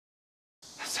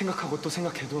생각하고 또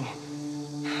생각해도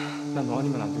난 너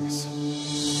아니면 안 되겠어.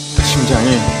 내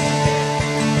심장이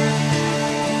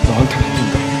너한테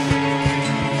울린다.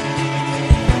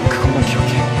 그것만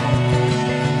기억해.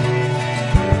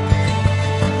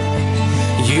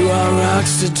 You are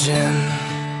oxygen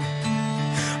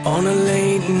on a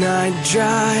late night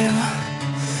drive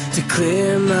to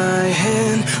clear my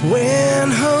head when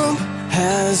hope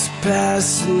has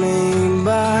passed me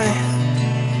by.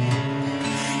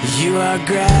 You are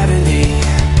gravity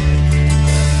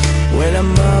when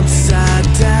I'm upside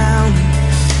down.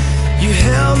 You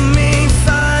help me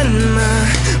find my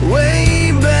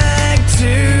way back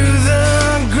to